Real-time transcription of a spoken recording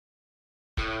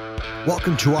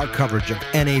Welcome to our coverage of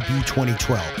NAB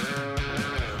 2012.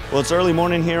 Well, it's early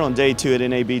morning here on day 2 at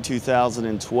NAB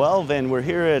 2012, and we're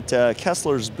here at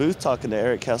Kessler's booth talking to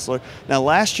Eric Kessler. Now,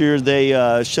 last year they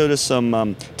showed us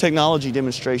some technology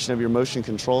demonstration of your motion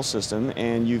control system,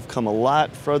 and you've come a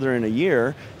lot further in a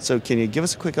year. So can you give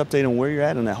us a quick update on where you're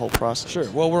at in that whole process? Sure.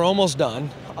 Well, we're almost done.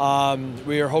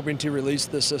 We are hoping to release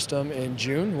the system in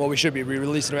June. Well, we should be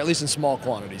releasing it at least in small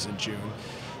quantities in June.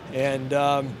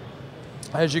 And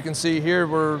as you can see here,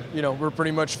 we're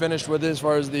pretty much finished with it as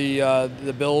far as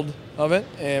the build of it,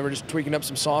 and we're just tweaking up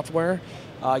some software,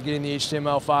 getting the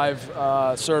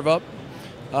HTML5 serve up,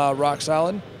 rock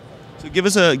solid. So give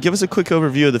us a quick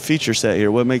overview of the feature set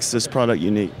here. What makes this product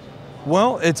unique?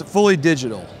 Well, it's fully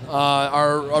digital.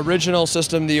 Our original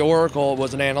system, the Oracle,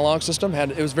 was an analog system.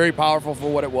 It was very powerful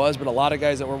for what it was, but a lot of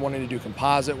guys that were wanting to do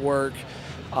composite work,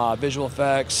 visual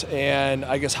effects, and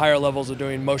I guess higher levels of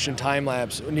doing motion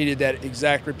time-lapse needed that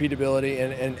exact repeatability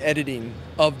and editing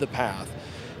of the path.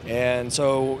 And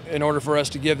so in order for us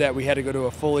to give that, we had to go to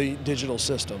a fully digital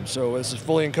system. So this is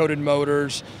fully encoded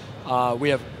motors. We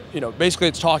have, basically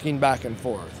it's talking back and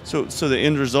forth. So the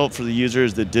end result for the user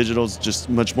is that digital is just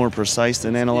much more precise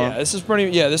than analog? Yeah,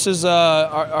 this is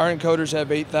our encoders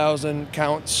have 8,000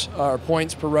 counts or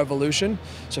points per revolution,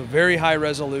 so very high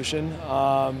resolution.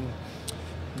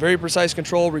 Very precise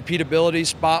control, repeatability,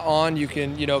 spot on. You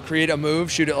can, create a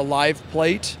move, shoot a live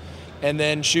plate, and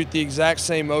then shoot the exact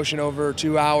same motion over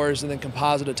 2 hours, and then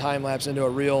composite a time lapse into a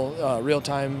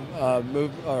real-time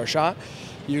move or shot.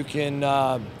 You can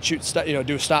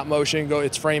do a stop motion.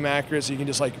 It's frame accurate, so you can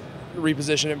just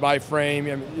reposition it by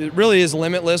frame. I mean, it really is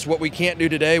limitless. What we can't do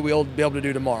today, we'll be able to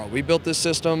do tomorrow. We built this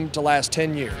system to last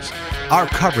 10 years. Our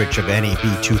coverage of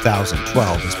NAB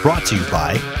 2012 is brought to you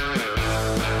by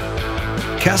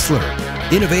Kessler,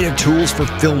 innovative tools for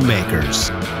filmmakers.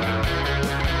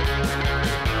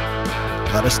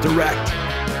 Lettuce Direct.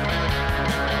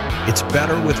 It's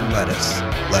better with lettuce.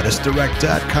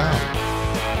 LettuceDirect.com.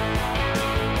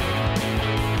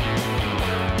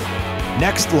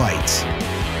 Next Lights.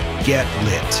 Get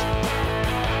lit.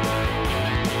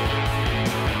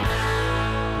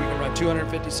 We can run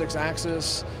 256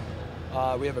 axis.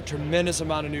 We have a tremendous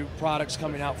amount of new products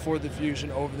coming out for the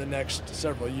Fusion over the next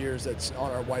several years that's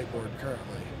on our whiteboard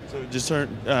currently. So just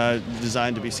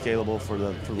designed to be scalable for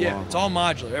the long Yeah, it's all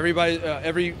modular.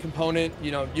 Every component,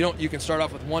 you can start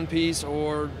off with one piece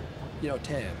or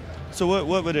 10. So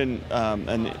what would an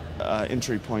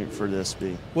entry point for this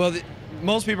be? Well,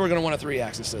 most people are going to want a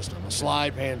 3-axis system, a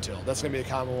slide, pan, tilt. That's going to be a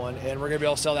common one, and we're going to be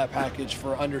able to sell that package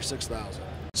for under $6,000.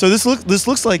 So this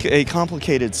looks like a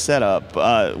complicated setup.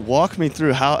 Walk me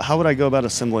through how would I go about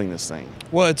assembling this thing?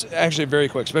 Well, it's actually very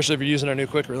quick, especially if you're using our new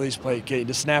quick release plate kit. You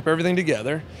just snap everything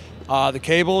together. The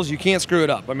cables, you can't screw it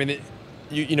up. I mean,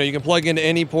 you can plug into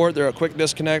any port. They're a quick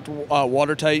disconnect,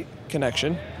 watertight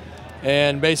connection.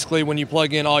 And basically, when you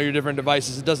plug in all your different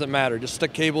devices, it doesn't matter. Just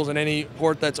stick cables in any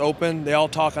port that's open. They all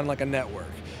talk on like a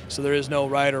network. So there is no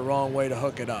right or wrong way to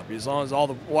hook it up. As long as all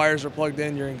the wires are plugged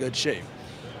in, you're in good shape.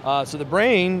 So the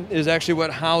brain is actually what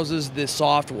houses the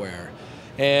software.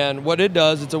 And what it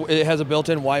does, it has a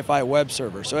built-in Wi-Fi web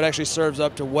server. So it actually serves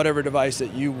up to whatever device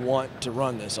that you want to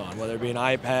run this on, whether it be an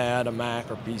iPad, a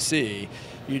Mac, or PC.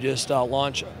 You just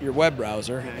launch your web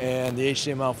browser, and the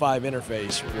HTML5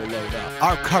 interface will load up.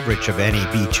 Our coverage of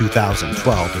NAB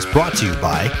 2012 is brought to you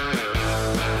by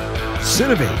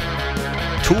Cinovate,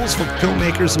 tools for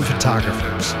filmmakers and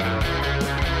photographers.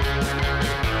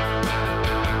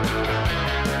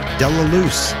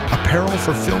 Delaluz, apparel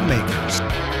for filmmakers.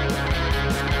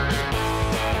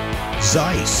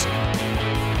 Zeiss,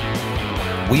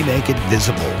 we make it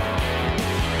visible.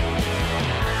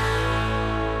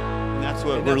 And that's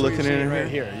what we're looking at right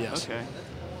here. Yes. Okay.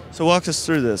 So walk us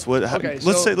through this.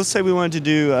 Let's say we wanted to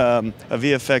do a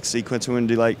VFX sequence. We wanted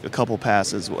to do like a couple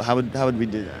passes. How would we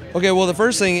do that? Okay. Well, the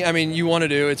first thing you want to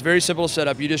do, it's very simple to set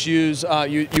up. You just use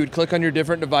you would click on your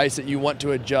different device that you want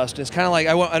to adjust. It's kind of like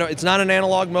it's not an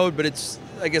analog mode, but it's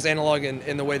I guess analog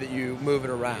in the way that you move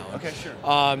it around. Okay, sure.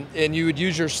 And you would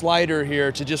use your slider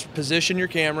here to just position your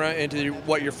camera into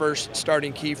what your first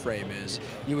starting keyframe is.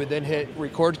 You would then hit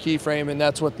record keyframe, and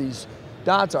that's what these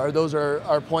dots are. Those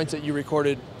are points that you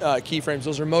recorded keyframes.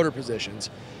 Those are motor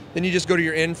positions. Then you just go to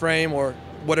your end frame or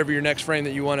whatever your next frame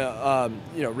that you want to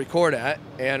record at,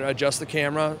 and adjust the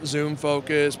camera, zoom,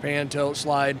 focus, pan, tilt,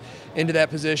 slide into that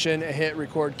position, and hit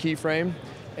record keyframe.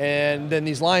 And then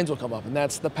these lines will come up, and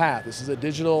that's the path. This is a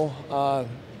digital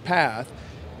path.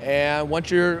 And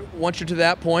once you're to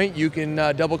that point, you can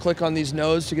double click on these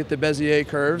nodes to get the Bezier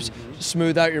curves,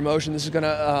 smooth out your motion. This is going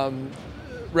to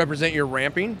represent your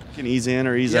ramping. You can ease in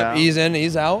or ease out. Ease in,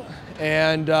 ease out.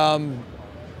 And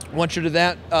once you're to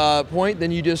that point,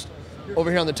 then you just, over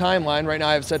here on the timeline, right now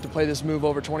I have set to play this move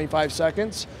over 25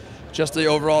 seconds, just the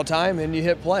overall time, and you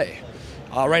hit play.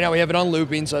 Right now we have it on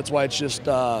looping, so that's why it's just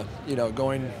you know,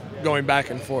 going back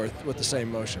and forth with the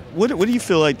same motion. What do you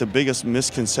feel like the biggest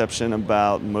misconception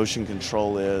about motion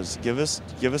control is? Give us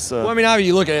a. Well, I mean, how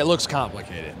you look at it, it looks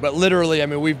complicated, but literally, I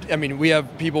mean, we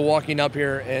have people walking up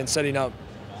here and setting up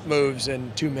moves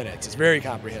in 2 minutes. It's very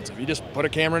comprehensive. You just put a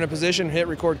camera in a position, hit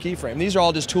record keyframe. These are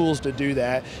all just tools to do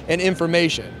that, and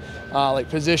information like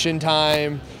position,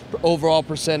 time, overall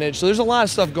percentage. So there's a lot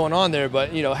of stuff going on there,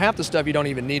 but you know, half the stuff you don't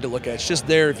even need to look at. It's just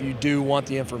there if you do want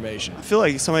the information. I feel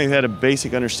like somebody who had a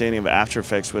basic understanding of After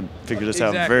Effects would figure this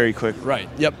out very quick. Right.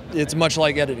 Yep. It's much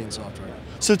like editing software.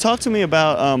 So talk to me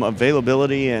about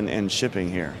availability and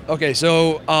shipping here. Okay,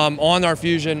 so on our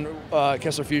Fusion,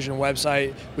 Kessler Fusion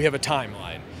website, we have a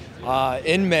timeline.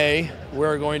 In May,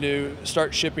 we're going to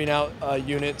start shipping out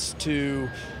units to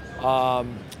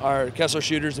our Kessler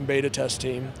shooters and beta test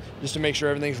team, just to make sure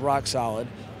everything's rock solid.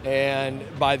 And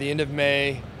by the end of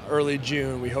May, early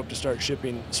June, we hope to start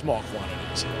shipping small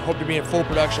quantities. Hope to be in full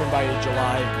production by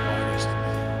July, August.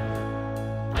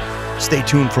 Stay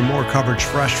tuned for more coverage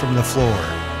fresh from the floor.